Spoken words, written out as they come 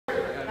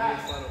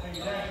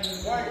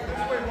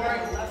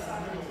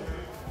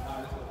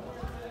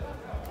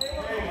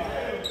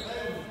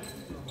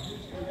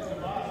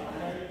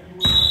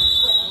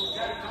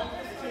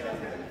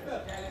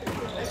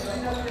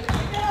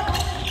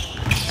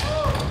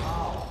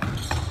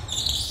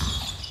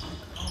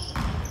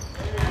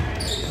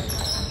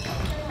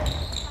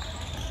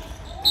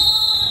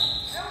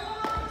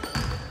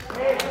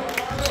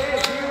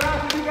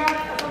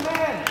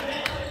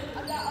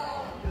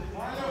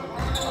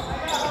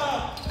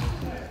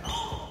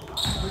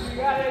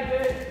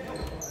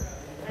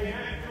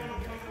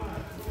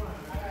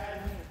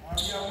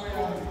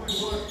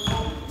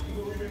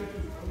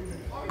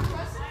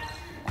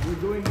We're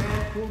doing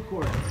man full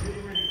court.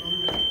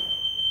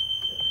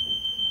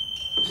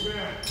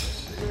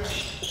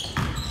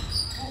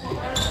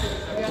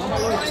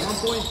 One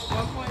point.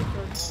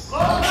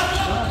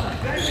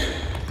 Thank you.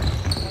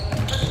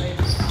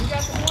 You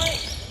got the point.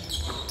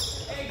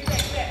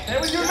 Stay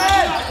with your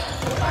man.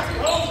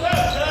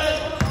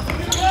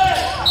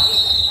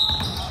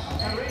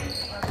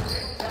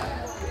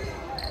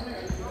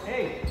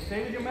 Hey, stay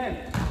with your man.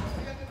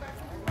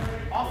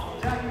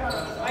 Awesome. Jack, you got it.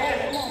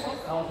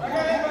 Come on.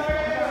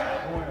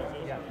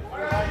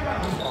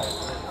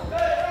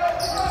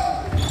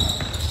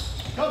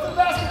 Go to the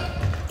basket.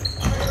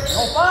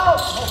 No foul!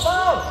 No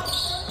foul!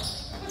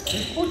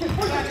 Push it.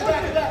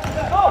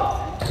 Go.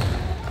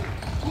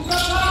 Who's on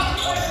top?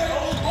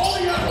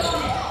 Only up.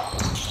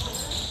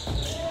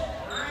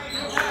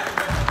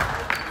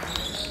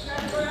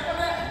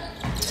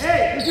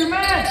 Hey, it's your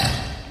man!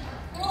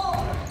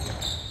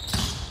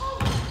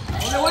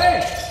 On the way!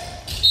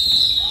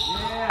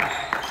 Yeah!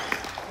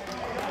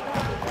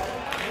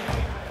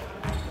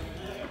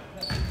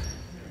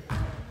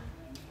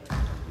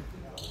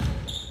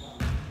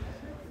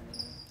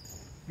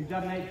 Good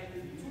job, Nate.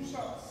 2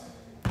 shots.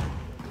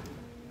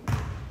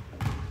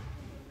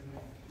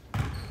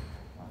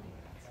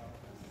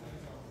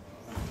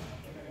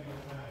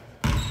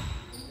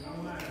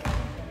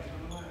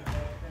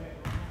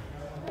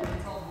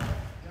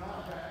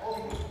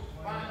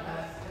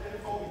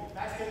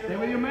 Stay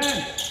with your man.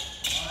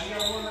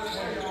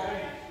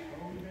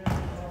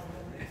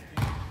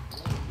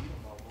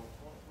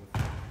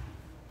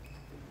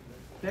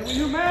 Stay with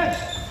your man.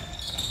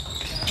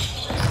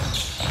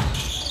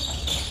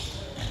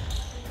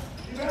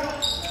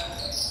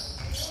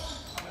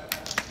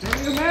 Stay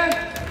with your man.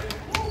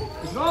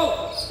 Let's go.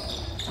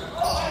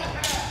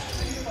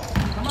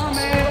 Come on,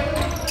 man.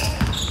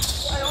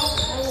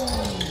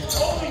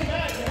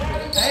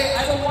 Hey, I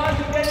don't want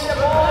to get in the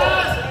ball.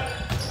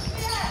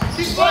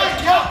 Keep playing.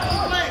 Keep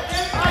playing.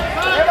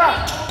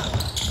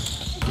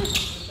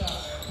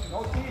 No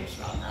teach.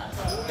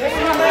 Stay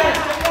with your man.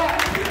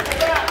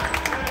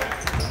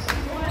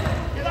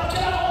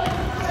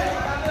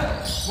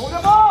 Move the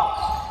ball.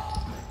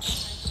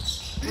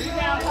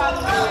 Rebound,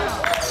 Tyler.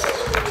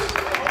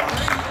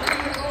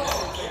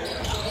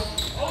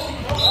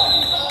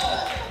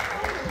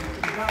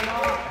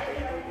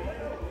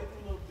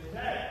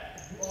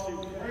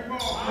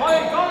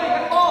 Go, get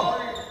the ball.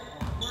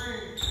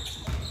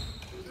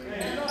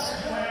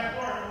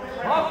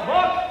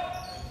 Up.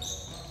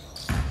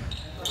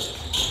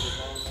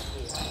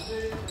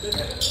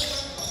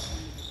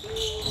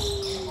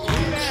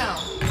 Rebound.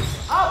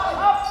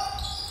 Up.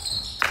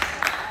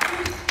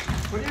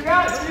 What do you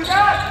got?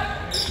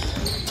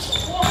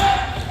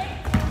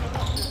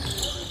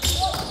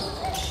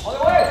 All the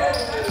way.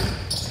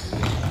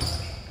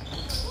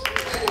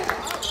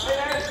 Stay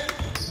there.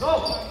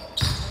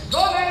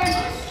 Go, man.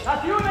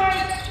 That's you,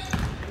 man.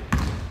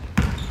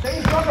 Stay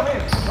in front of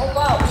him. No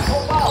foul.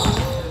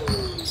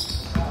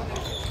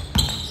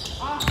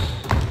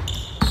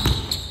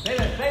 Stay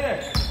there.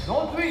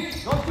 Don't tweet.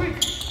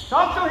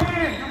 Talk to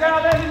him. You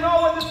gotta let him know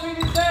what the tweet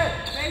is said.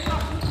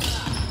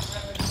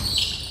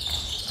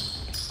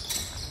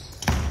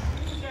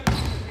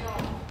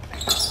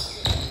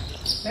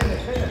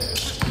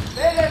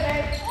 Stay there,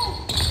 Nate.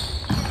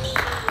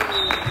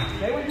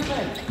 Stay with your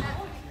man.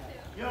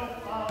 Yo,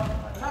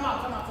 time out.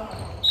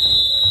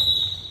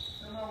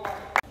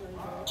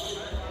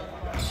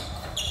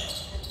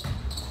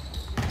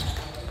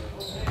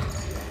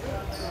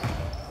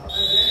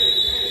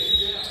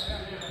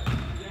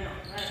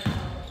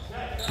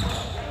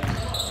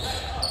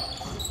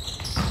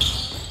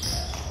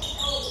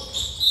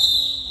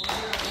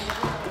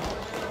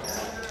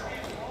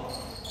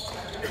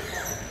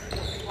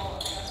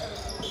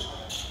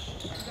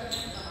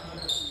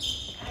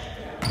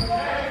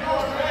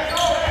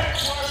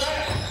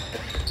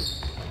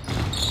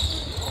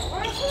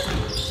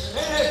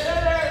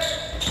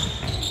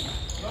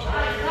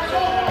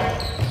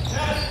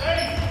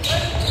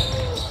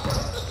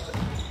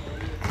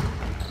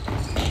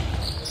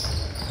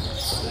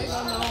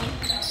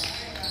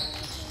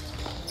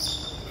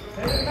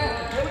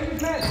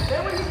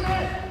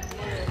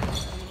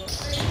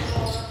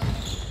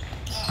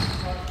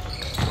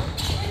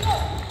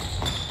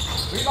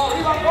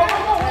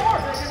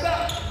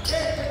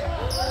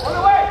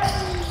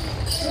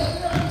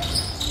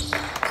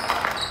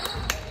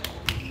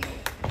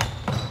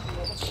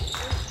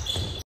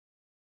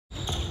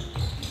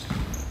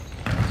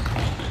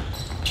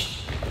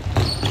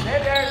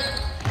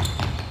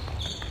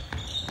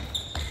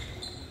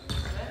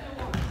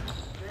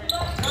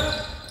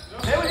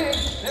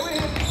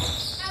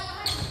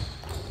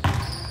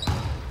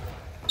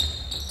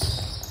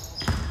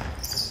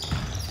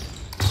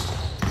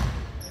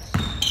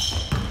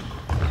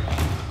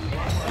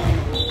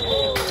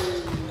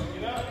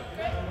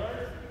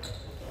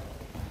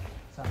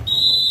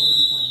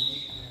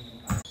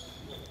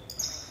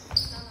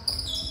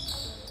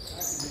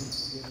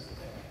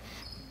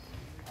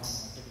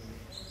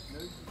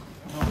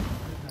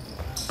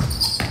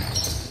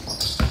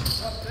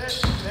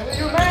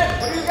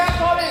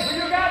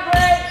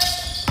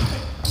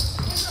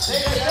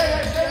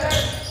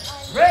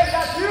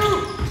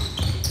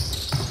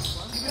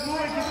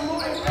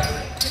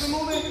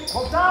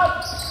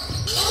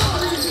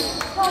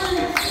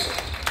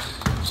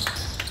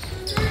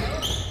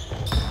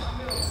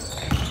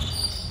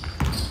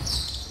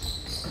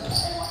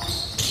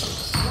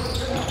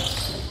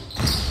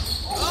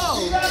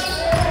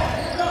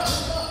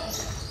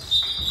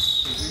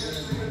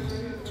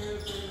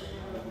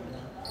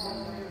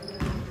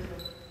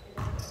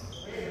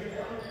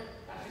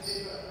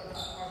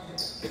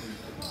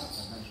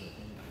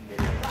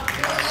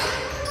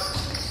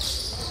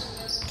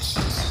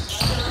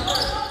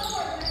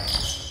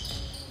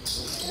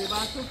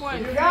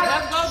 points. You got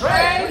Let's go, Ray.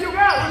 Trey. Who you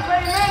got? We're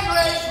playing men,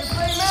 Ray. We're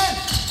playing men.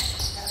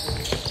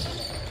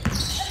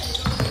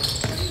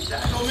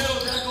 Jack, go middle.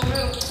 Jack, go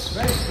middle.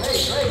 Ray,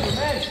 you're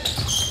men.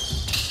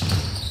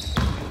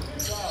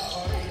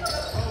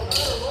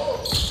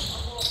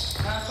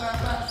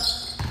 Pass.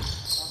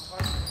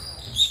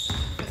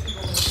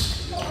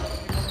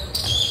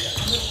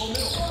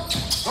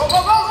 Go.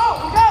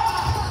 You got.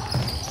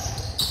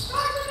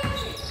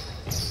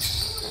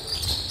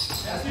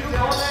 That's you, man.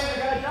 You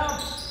gotta jump.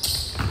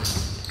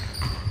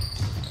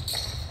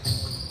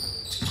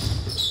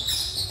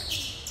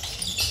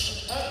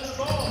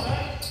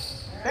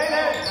 Stay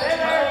there.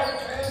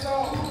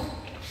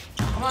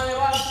 Come on,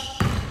 Evan.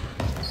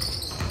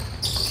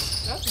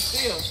 That's a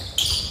steal.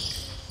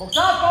 Box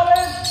out,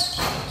 Colin.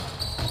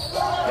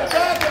 Get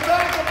back. Get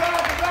back.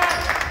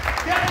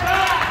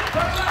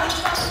 Come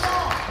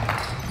on.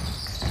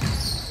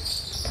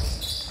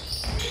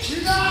 You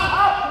know,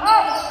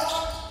 up.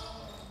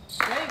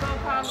 There you go,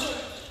 Colin.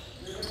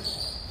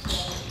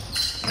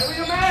 Hey, what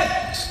you man?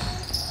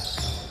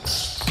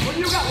 What do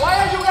you got? Why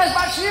are you guys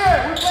back here?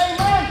 We're playing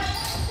man.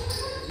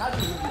 Not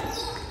you.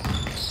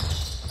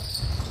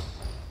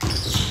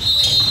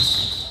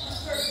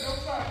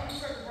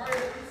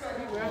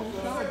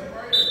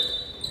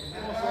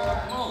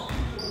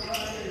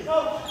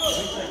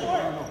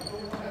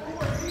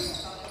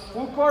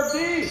 Full court D.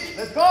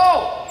 Let's go.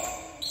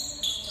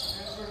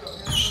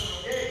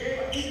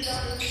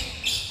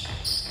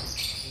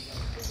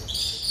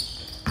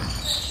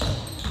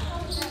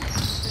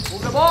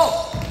 Move the ball.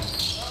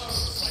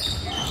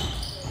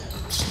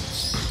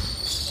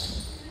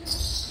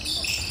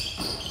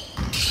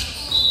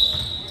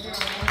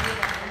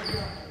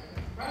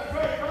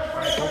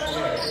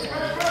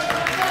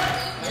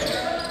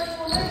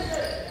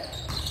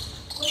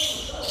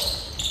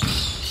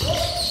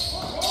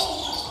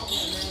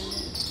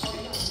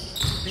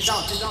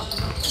 Sit down.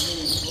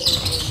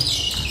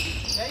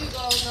 There you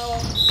go,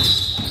 Noah.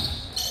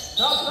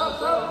 Stop.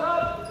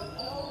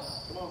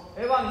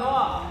 Evan,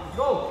 Noah,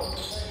 go.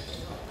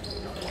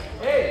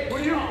 Hey, who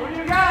do you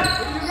got?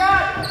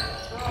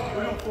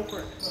 We're on full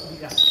court.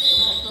 Yeah.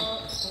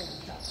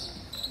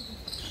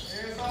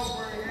 Hands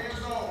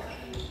off.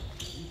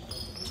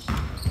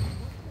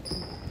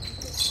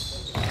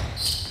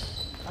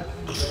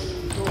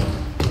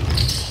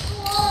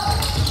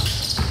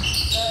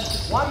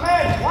 One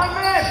man.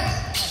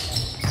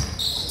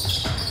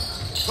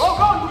 Go, you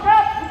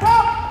got.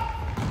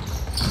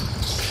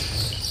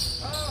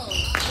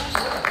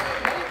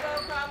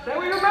 Stay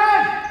with your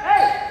man.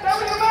 Hey, stay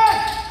with your man.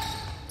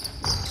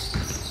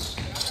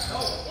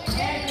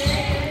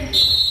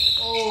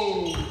 Oh.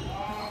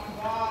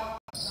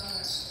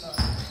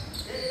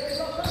 There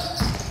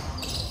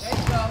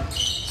you go.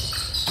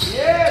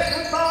 Yeah,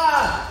 good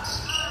pass.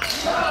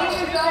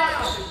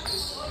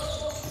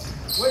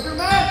 Where's your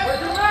man?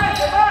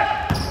 Get back.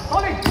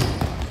 Tony.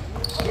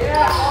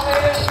 Yeah, Tony.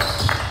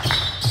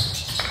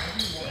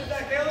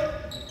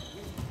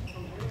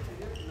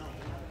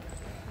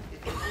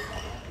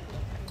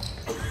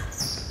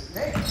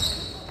 Hey.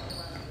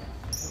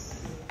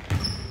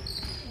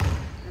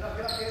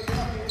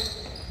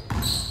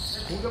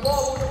 Move the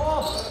ball.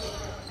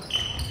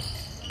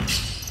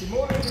 Keep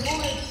moving.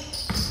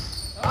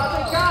 Pass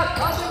and cut.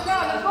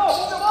 Let's go.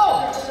 Move the ball.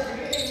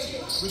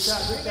 Good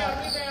shot.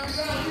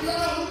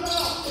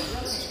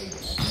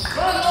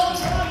 Run.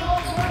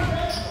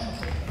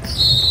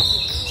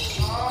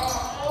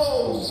 Oh.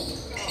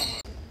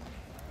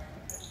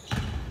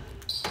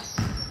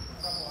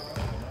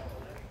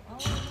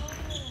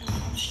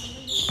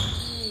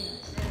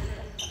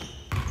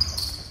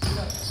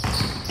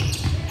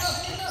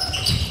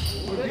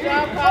 Good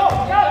job,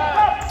 Colin.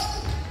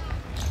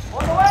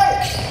 On the way.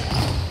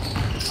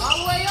 All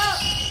the way up.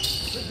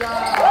 Good job.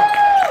 Woo!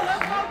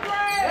 Let's go,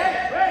 Trey.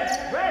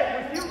 Ray.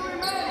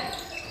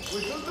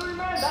 We're still doing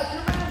man. That's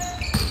your man.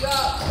 Good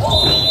job. Oh.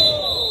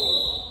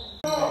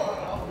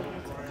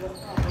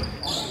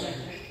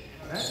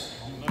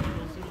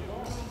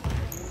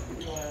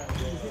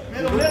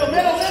 Middle.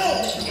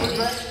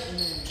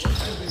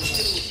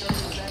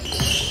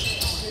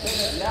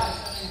 Yeah.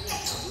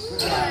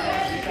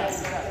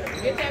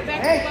 Get that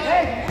back.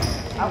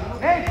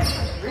 Hey,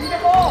 bring the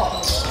ball.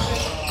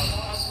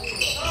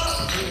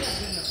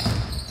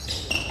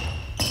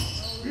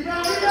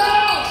 Rebound.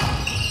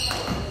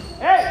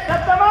 Hey,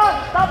 step them on.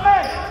 Stop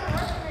him.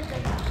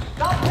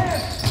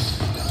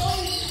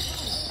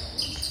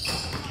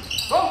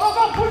 Go.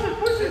 Push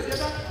it.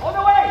 All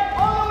the way.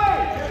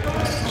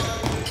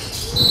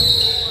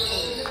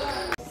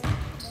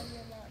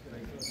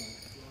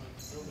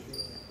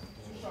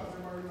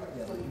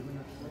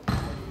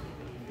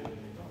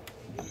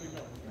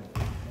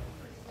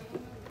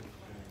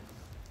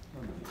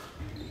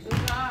 Good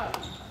job.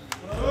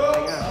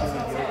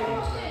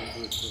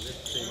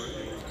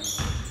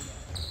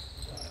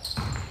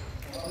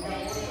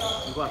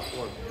 You got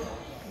 4.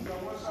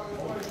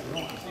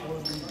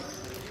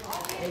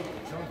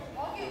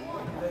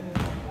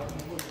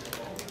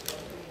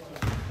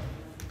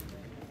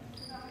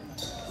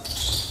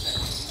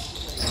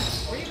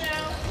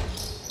 Rebound.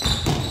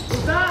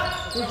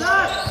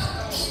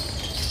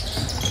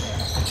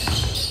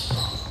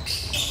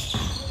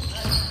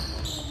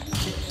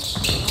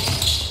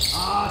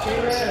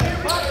 Caleb.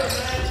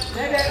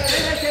 Stay there,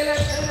 Caleb,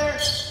 stay there.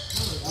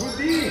 Good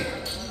D.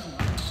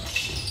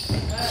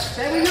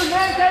 Stay with your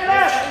man,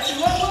 Caleb.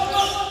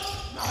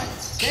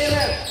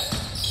 Caleb.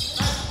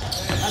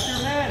 That's your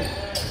man.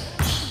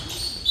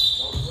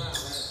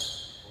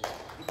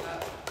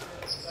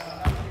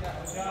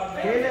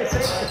 Caleb,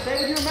 stay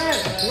with your man.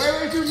 Where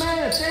is your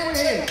man? Stay with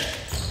him.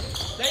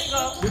 There you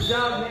go. Good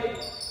job, Nate.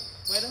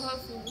 Way to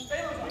hustle.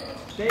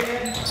 Stay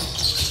in.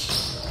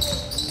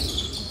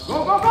 Go,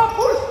 go, go,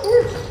 push,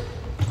 push.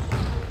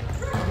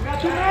 You got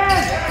your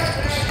man.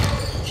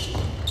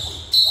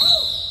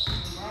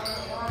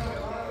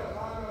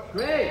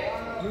 Great.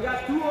 You got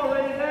two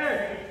already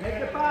there. Make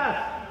the pass.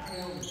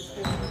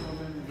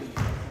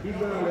 Keep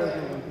going where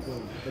you want to go.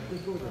 But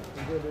just go there.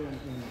 Go there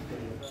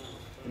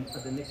and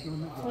at the next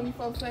one.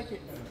 24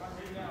 seconds.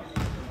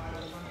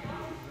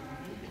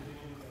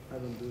 I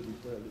don't do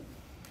this early.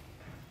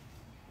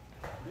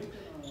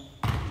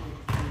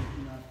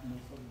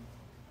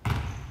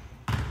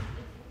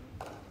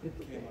 It's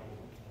okay.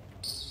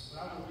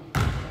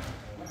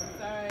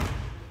 Sorry.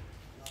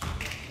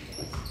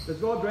 Let's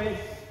go, Grace.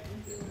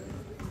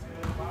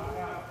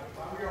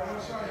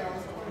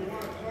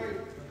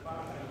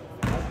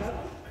 Wildcat?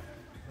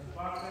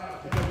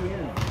 It's at the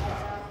end.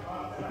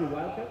 It's the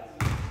Wildcat?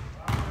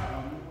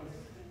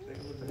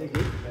 Are they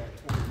good?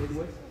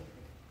 Midwest?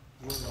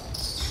 Good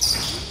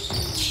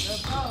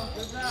job.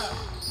 Good job.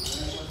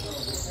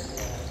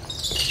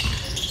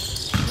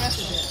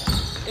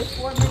 It's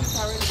 4 minutes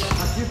already.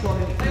 That's you,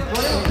 Colin.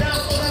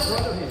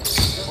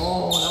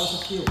 Oh, that was a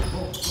steal. Go,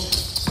 go.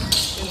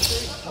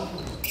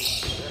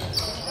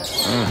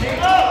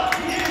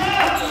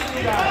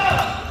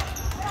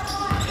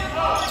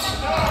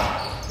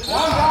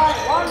 One guy.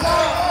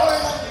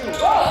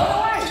 Go,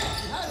 away.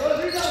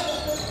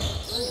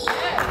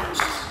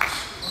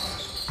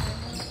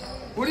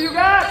 Who do you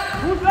got?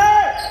 Who's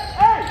there?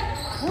 Hey,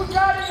 who's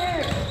got it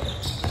here?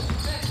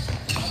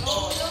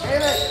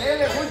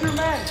 Caleb, who's your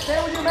man? Stay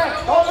with your man.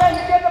 Don't let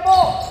him get the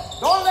ball.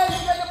 Don't let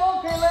him get the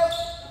ball, Caleb.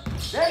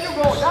 There you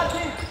go. That's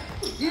it.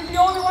 He's the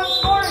only one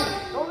scoring.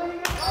 Don't let him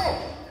get the ball.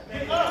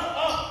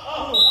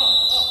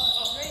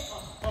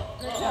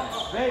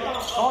 Great,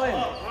 call him.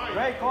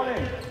 Great, call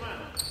him.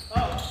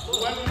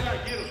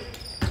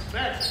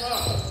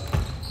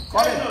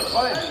 Call him.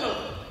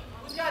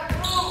 Who's got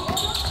two?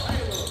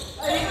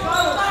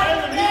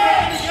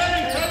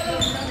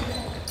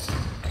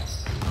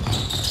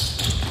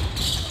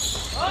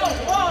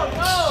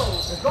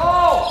 Let's go!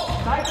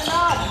 Tighten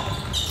up!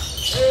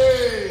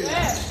 Hey!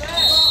 Fast.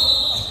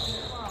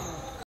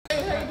 How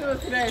you doing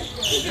today?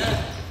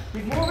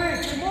 Keep moving!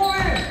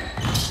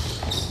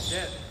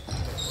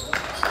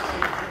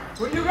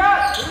 Who you got?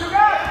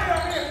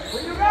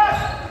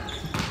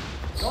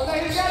 Don't let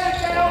him get it,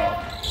 Dale!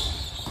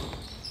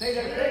 Stay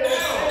there!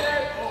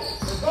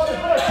 Let's go,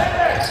 stay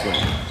there!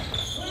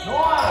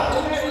 Noah,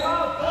 don't let him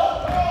out!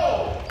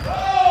 Go!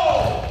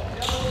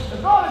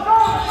 Let's go!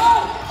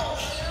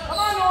 Come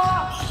on,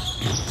 Noah!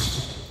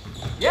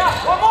 Yeah,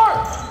 one more!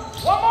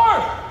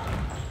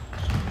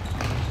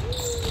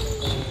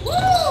 Woo!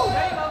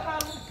 There you go,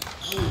 Colin.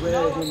 Where I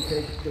didn't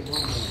take the 1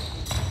 minute.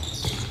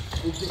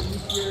 It's the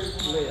easier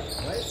layup,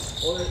 right?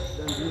 Or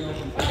than doing it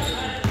from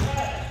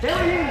Stay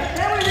with him!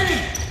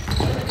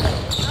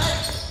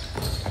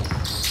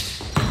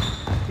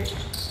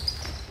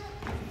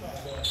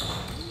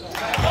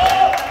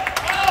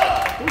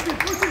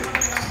 Push it!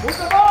 Move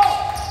the ball!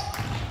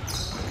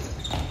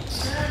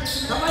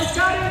 Somebody's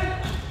got it!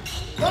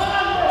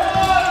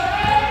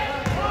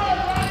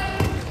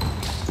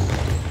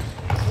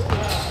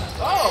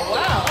 Oh,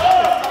 wow.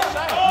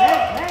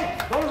 Nate,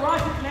 don't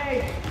rush it,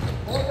 Nate.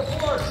 Hold the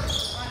board.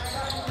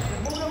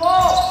 Move the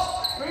ball.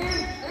 Screen.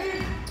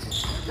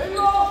 There you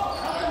go.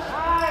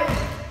 Nice.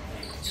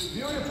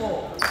 Beautiful.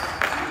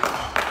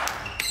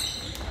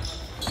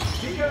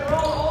 Pick and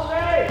roll all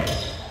day.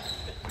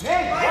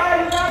 Nate, why are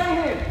you guarding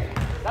him?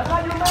 That's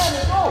not your man.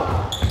 Let's go.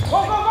 Go.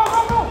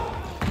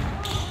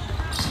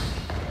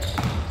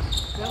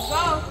 Let's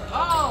go.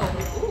 Oh.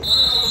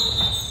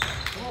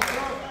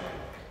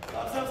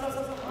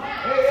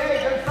 Hey,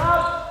 there's stop.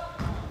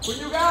 Who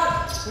you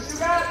got?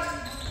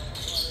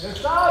 There's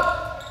stop.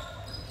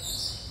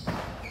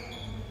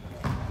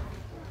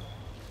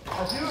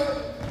 That's you.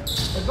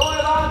 Let's go,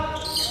 Evan.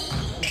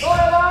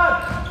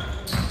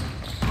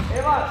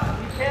 Evan,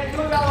 you can't do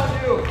that on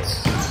you.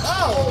 Oh,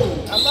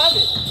 I love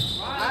it.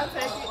 I'll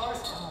take it.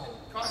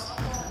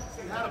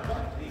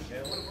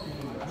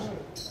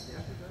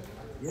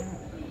 Yeah.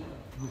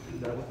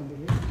 That was something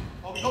here.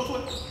 Go to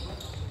it.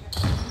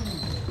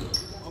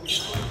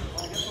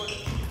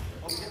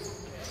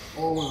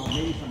 Oh, well,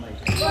 maybe somebody. He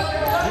would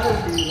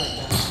be like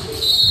that.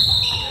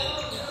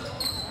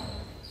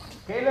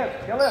 Caleb.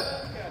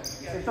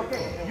 It's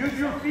okay. Use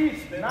your feet,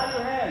 not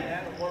your hands.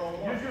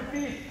 Use your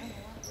feet.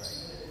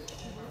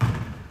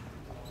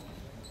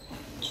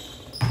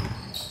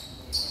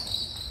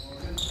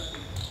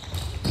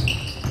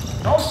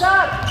 No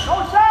shot!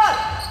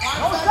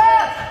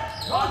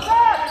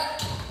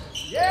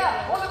 Yeah,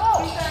 hold the ball.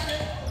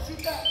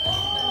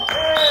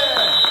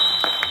 Yeah.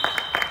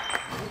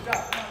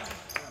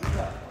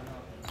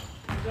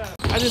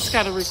 just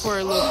gotta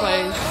record little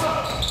plays.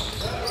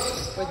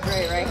 With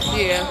Dre, right?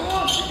 Yeah.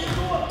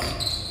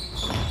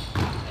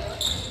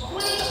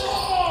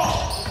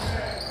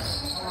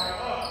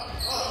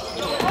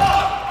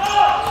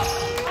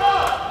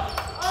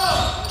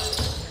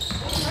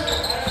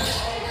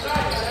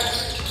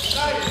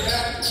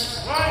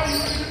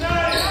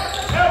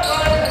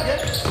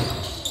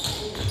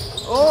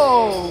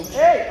 Oh.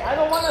 Hey, I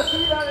don't want to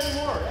see that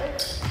anymore. Hey,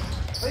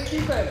 play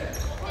defense.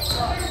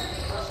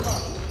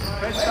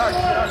 Great start.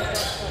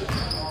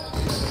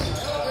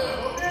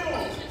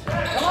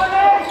 Come on,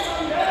 Nate.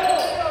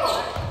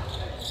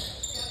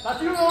 That's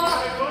you, Noah.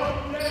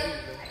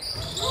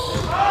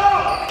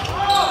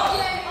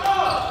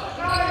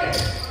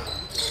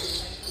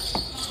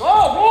 Go,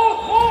 move.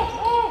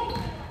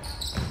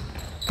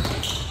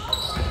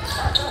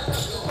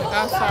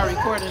 I'll start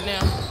recording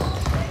now.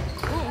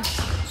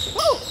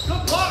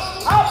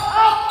 Up.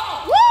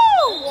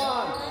 Woo!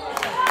 One.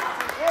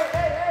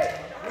 Hey.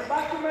 We're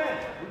back to men.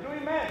 We're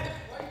doing men.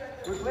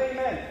 We're playing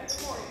men.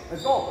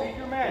 Let's go. Feed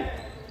your men.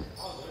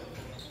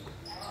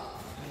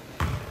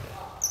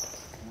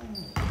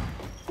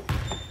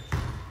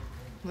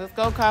 Let's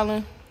go,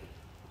 Colin.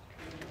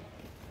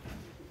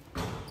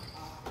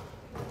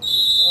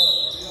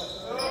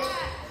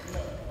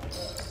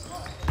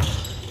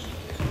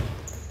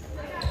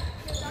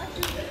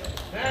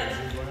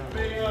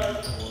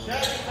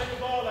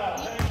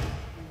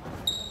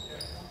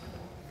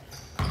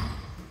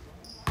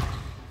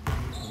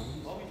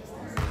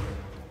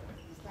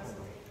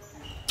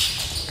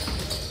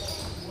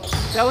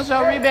 That was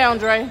your rebound,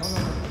 Dre. You're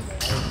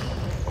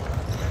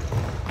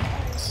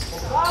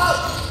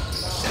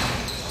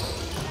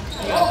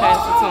gonna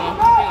pass it to him.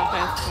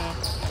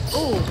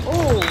 Ooh.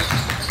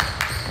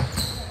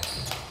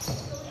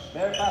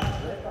 Very fast.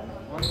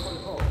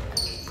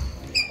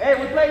 Hey,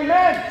 we're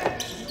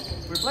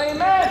playing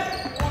men.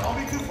 Don't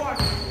be too far.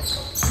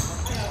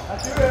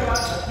 That's you, Eva.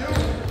 That's you.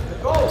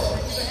 Let's go.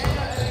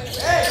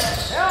 Hey,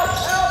 help.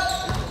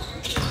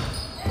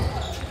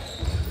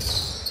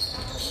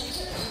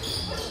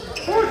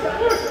 Push.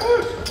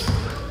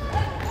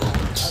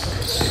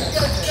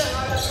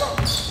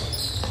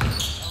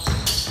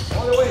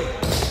 All the way.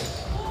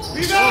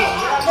 Be down.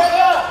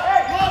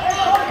 Hey,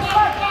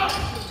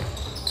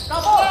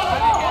 come on.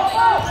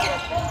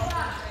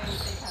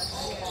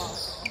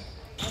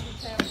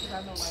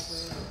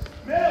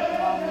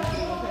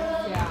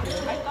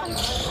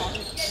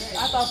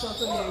 I thought so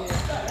too.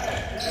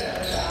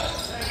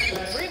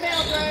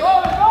 Rebound, Dre. Go.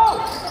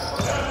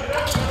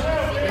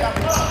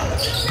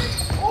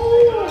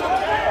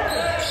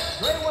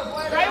 Dre was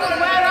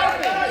wide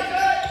open.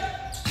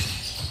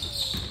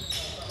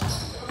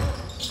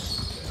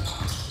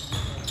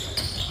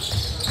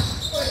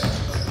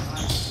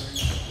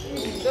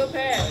 Good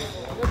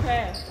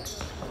pass.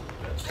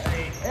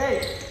 Hey,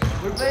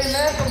 we're playing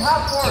man from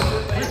half court.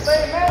 Let's go.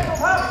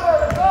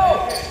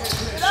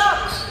 Get up.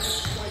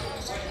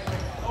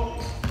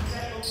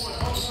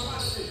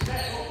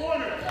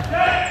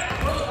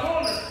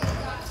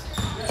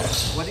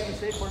 What did you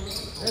say for me?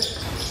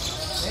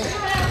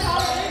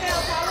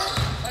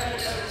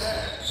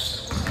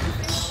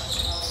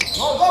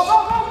 Go.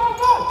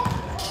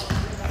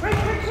 Quick.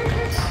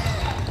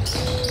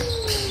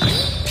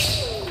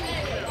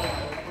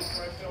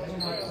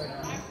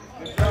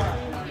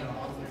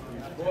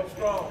 Go up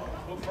strong.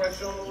 Put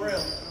pressure on the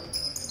rim.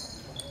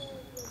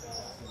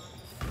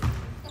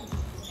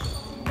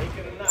 Make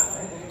it a knot.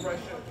 Put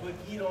pressure. Put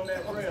heat on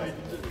that rim.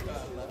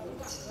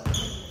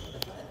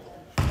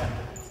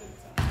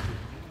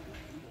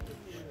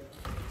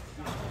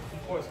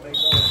 Of course, make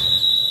those.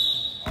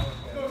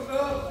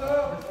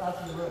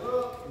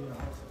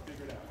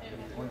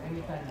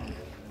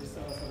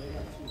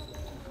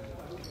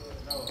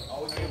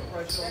 Always get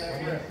pressure on that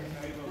rim.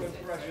 Put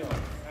pressure on.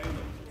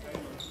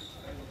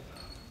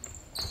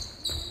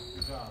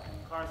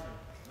 Carson,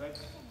 let's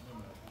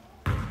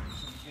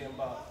Getting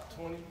about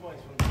 20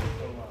 points from the free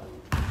throw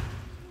line.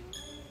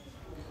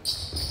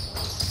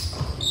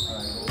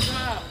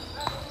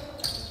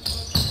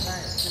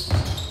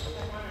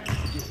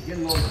 Get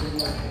low.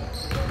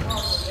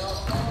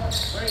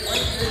 Wait.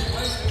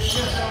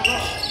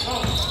 Go.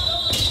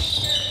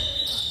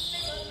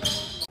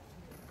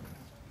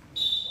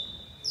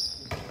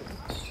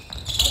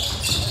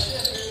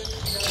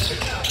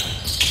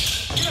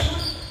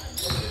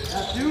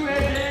 That's you,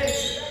 AJ.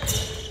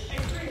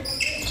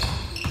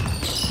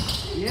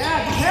 Yeah,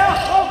 good help.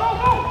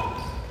 Go.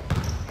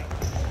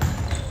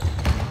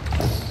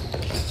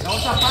 Don't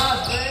stop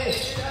fast, Jay.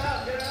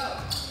 Get out.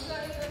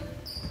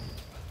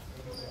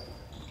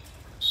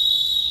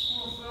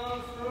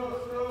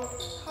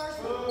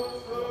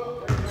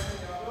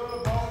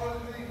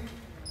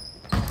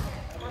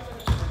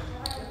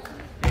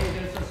 Hey,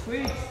 there's some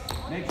sweets.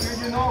 Make sure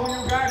you know who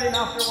you're guarding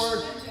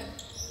afterwards.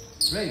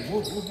 Ray,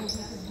 move.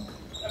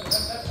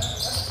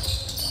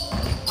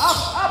 Up.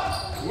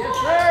 Yes,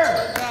 sir.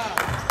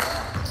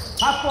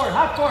 Half court.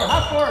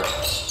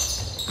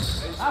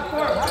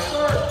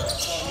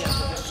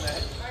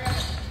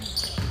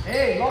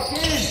 Hey, lock in.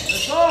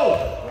 Let's go.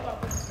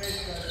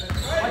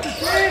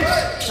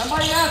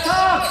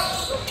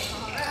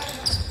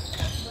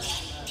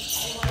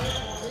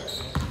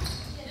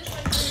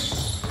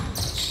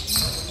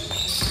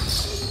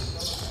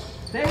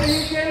 Stay with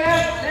him,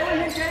 Caleb. Stay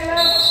with him,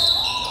 Caleb.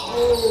 Oh.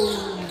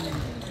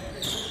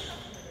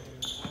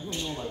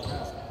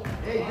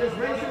 Hey, just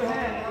raise your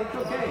hand. It's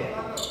okay.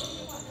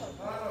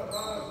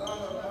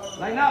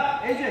 Line up,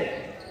 AJ.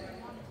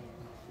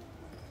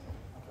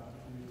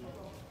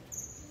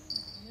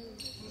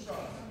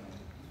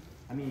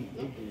 I mean,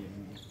 AJ.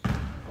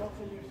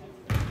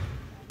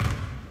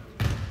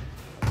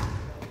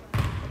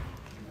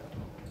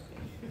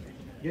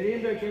 Get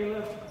in there,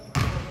 Caleb.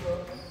 They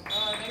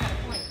got a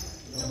point.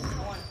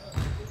 One.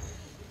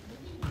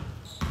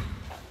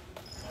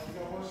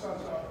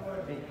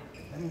 Hey,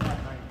 let me have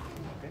mine.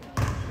 Okay?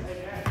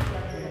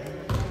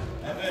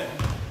 Evan,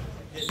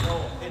 hit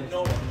Noah. Hit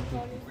Noah.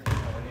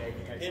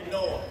 Hit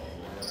Noah.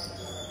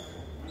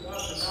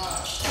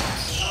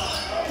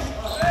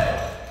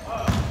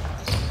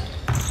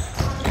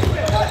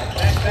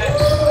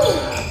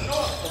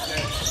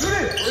 Shoot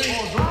it!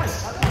 Oh, drive.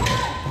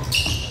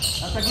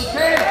 That's a good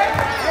save.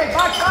 Hey,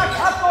 back,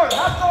 half court.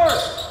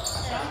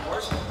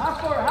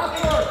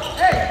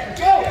 Hey, let's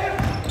go.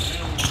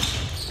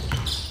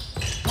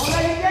 Don't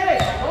let him get it.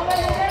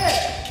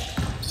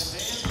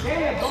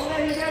 Caleb, don't let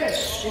him get it.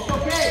 It's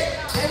okay.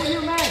 Stay with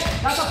your man.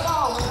 That's a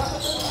foul. That's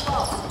a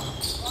foul.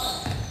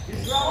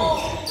 He's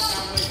dropping.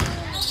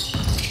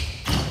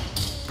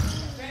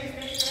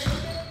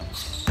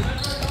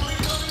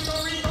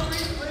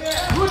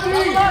 Good D.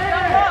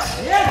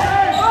 Yes,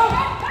 sir.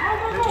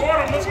 Go.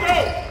 Let's go.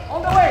 On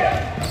the way.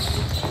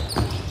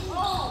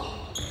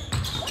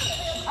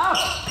 Up.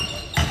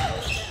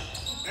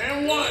 And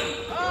one.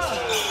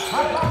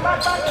 Back.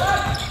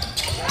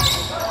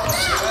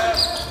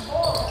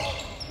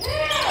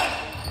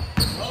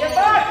 Get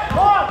back. Come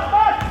on,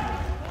 back.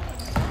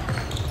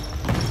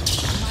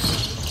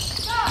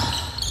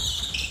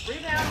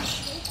 Rebound.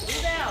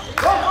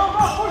 Go,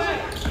 push it.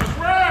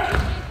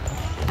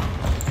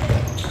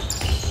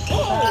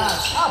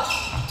 Up.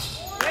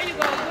 There you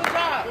go. Good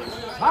job.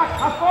 Back,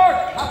 half court,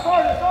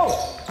 let's go.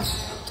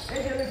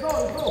 AJ, let's go.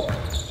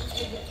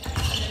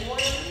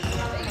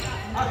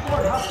 Half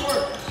court.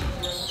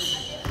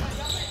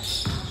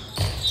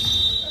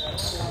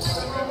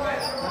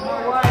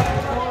 Number one,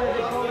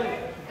 they call it.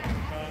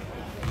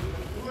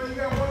 You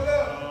got one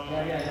left.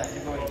 Yeah,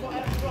 you're going.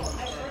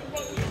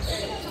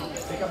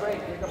 Take a break.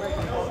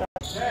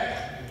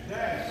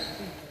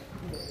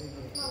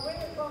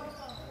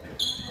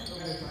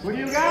 What do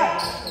you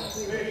got?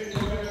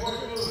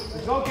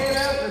 Let's go,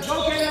 Caleb.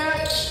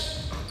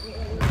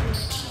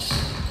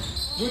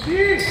 Good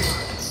team.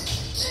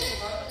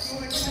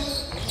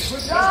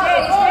 Good job.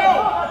 Let's go.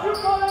 That's you,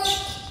 Colin.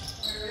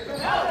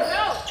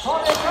 Help.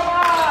 Colin, come on.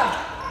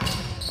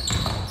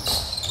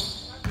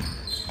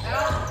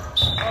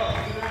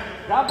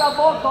 Grab that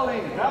ball,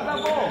 Colin.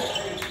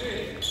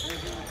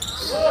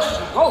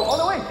 Go, all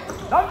the way.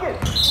 Dunk it.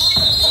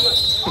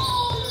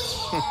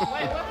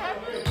 Wait, what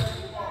happened?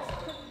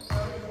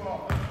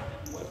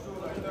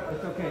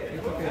 It's okay.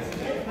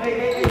 Hey.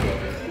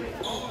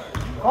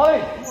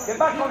 Colin, get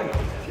back, Colin.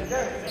 Get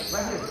there,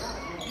 right here.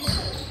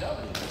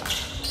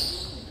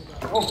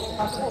 Oh,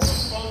 pass it.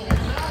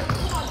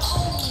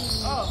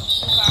 Oh,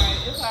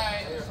 it's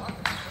alright.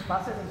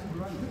 Pass it and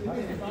run.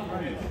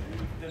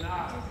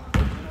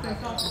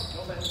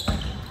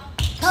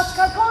 Catch,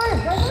 Colin,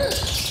 right here.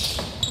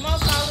 Come on,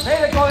 Colin. Hey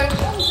there, Colin.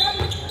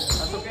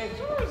 That's okay.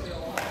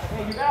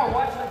 Hey, you gotta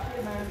watch that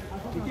kid, man.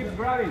 He keeps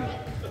grabbing.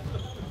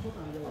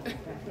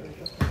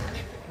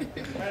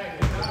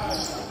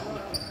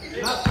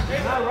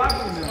 Not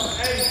rocking him.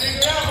 Hey, figure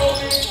it out,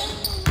 homie.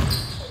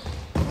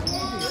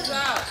 Good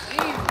job.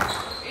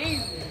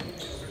 Easy.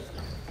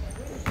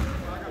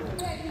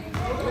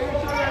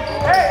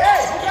 Hey,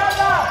 who got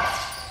that?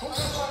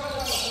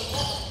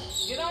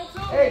 Get on to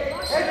it.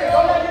 Hey,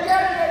 don't let you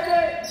get it, AJ.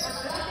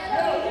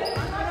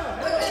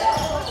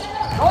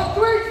 Don't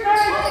twitch,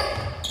 man.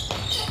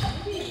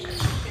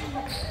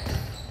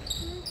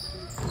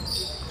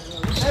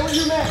 Stay with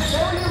your man.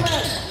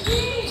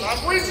 I'm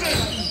reaching.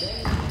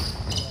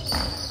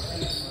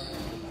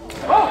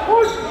 Oh,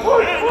 push.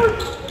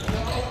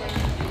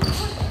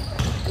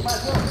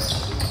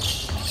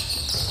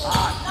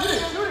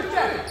 Shoot it,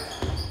 Jack.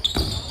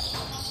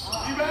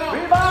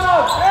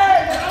 Rebound. Hey,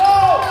 let's go.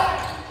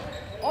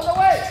 On the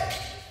way.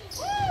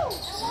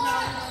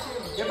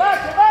 Get back.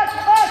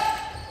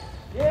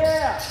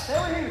 Yeah, stay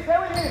with him. Stay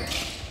with him.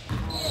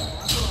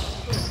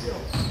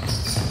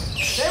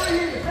 Stay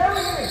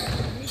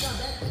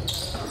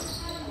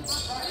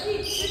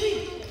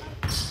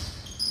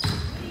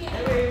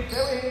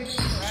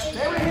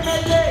with him,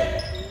 AJ.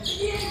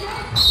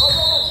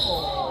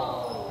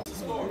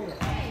 Go.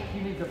 He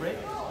needs a break.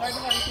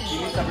 31 to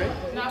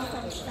 54. No, it's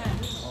from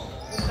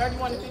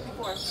 31 to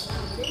 54.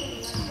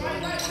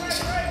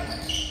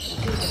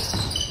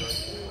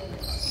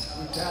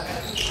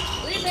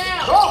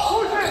 Rebound. Go,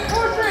 push it,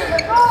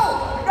 let's go!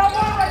 You got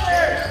one right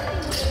there!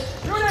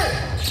 Shoot it!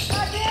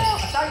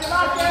 Attack the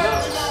basket!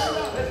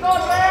 Let's go,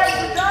 Ray!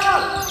 Good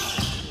job!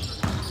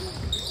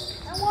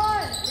 And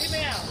one.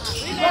 Rebound.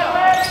 Go,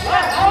 Ray!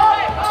 Let's go!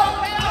 All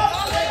the way up.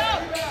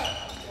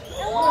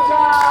 Good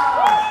job!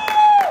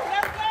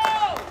 Let's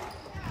go.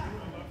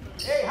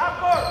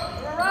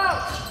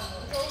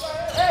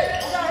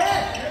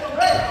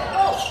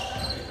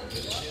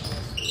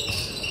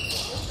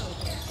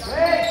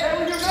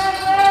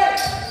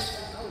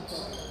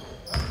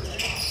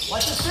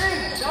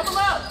 Double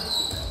up.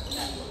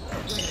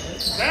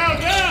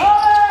 Down, down.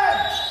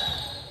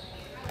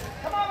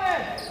 Come on, man.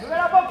 You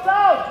got to box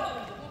out.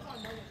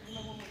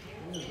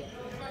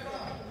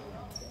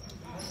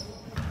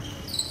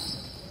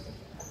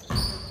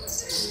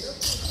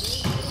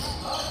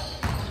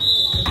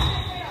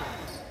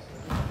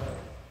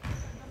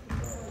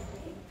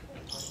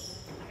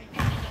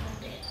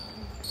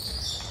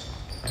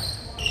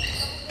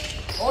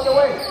 All the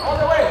way, all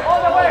the way,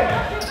 all the way.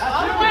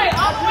 All the way,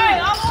 all the way,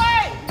 all the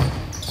way.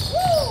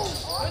 Woo!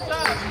 Good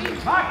job.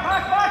 Back,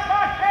 back, back,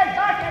 back. Hey,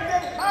 back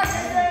again, back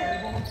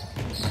again.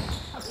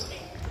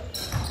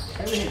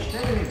 Stay with him,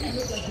 stay with him.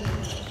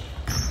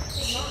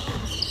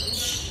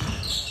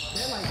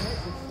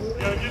 You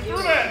gotta get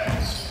through that.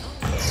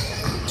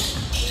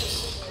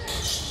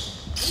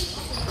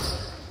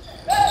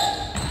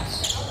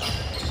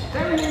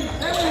 Stay with him,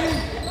 stay with him.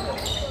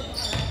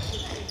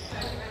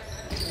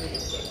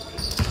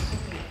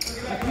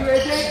 That's you,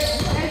 AJ.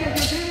 AJ,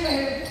 continue with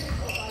him.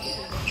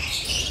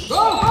 Go,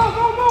 go,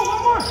 go, go.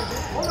 One more.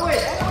 All the way,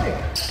 all the way.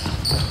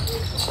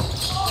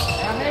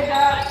 And make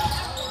that.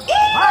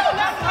 Back,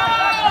 back,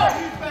 back, back.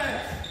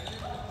 Defense.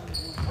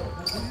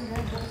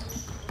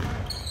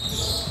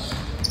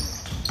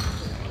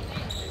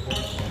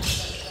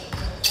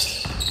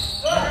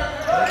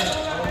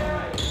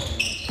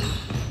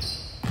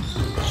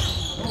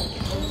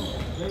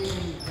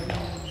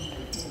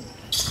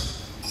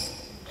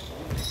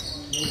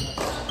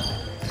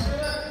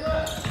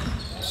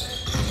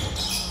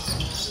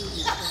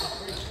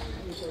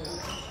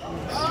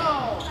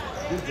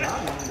 Good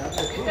job, man. That's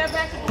a Get that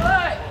back to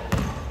blood.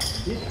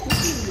 He's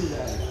pushing you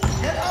that.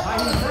 By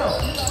himself.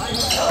 By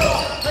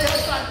himself. Play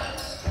outside.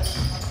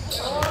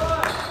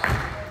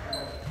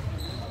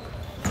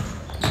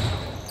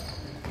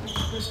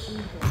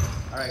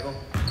 All right, go.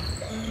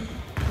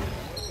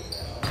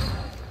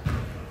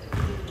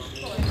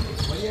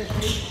 What do you guys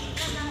think?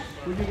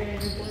 Who you getting in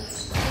for?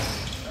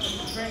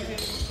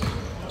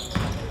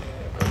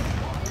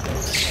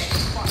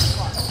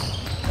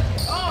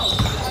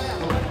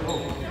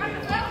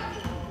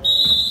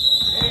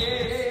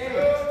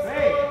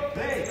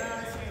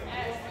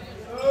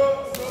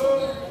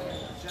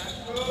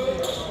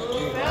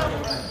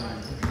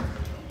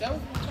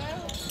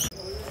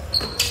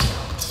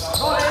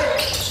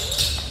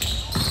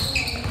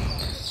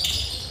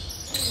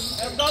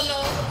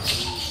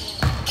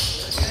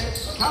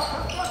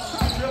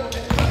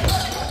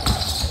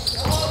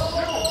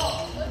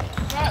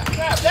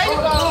 There you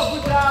go.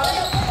 Good job.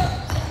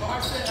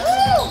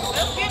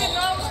 Let's get it,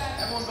 bro.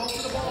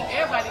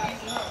 Everybody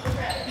eating up.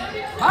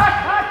 Back,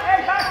 back,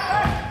 hey, back,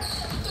 back.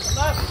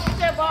 Love it. Get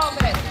that ball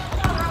back.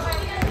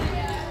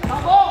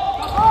 Come on,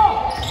 come on.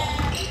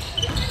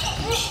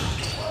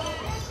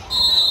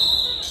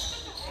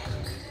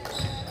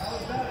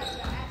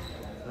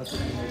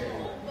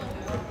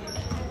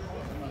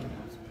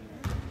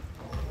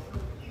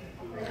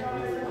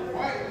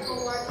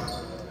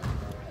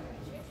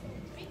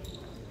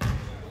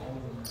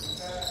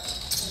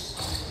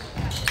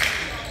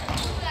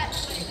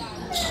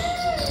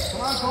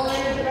 Come on,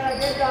 Colin, you gotta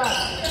get that.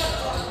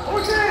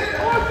 Push it,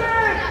 push it.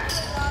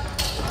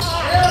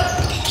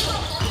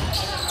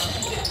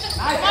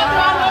 Nice Come on,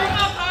 job. Colin.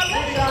 Come on, Colin.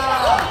 Good job.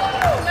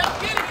 Let's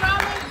get it,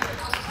 Colin.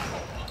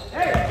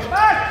 Hey, get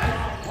back.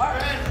 What?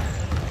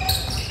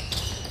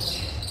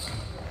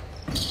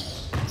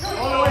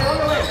 All the way, all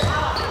the way.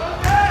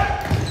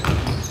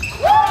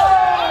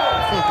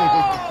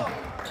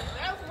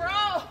 That's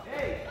wrong.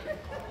 Hey,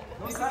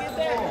 don't stop Get the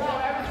that. ball.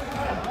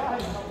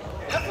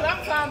 That's what I'm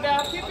talking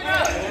about. Keep it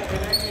up.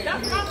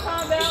 That's what I'm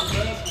talking about.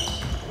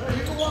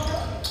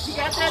 You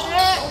got that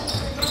net?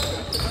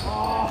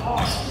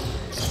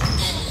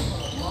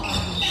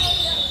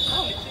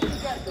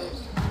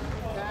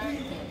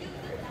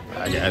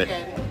 I got it.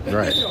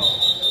 Right.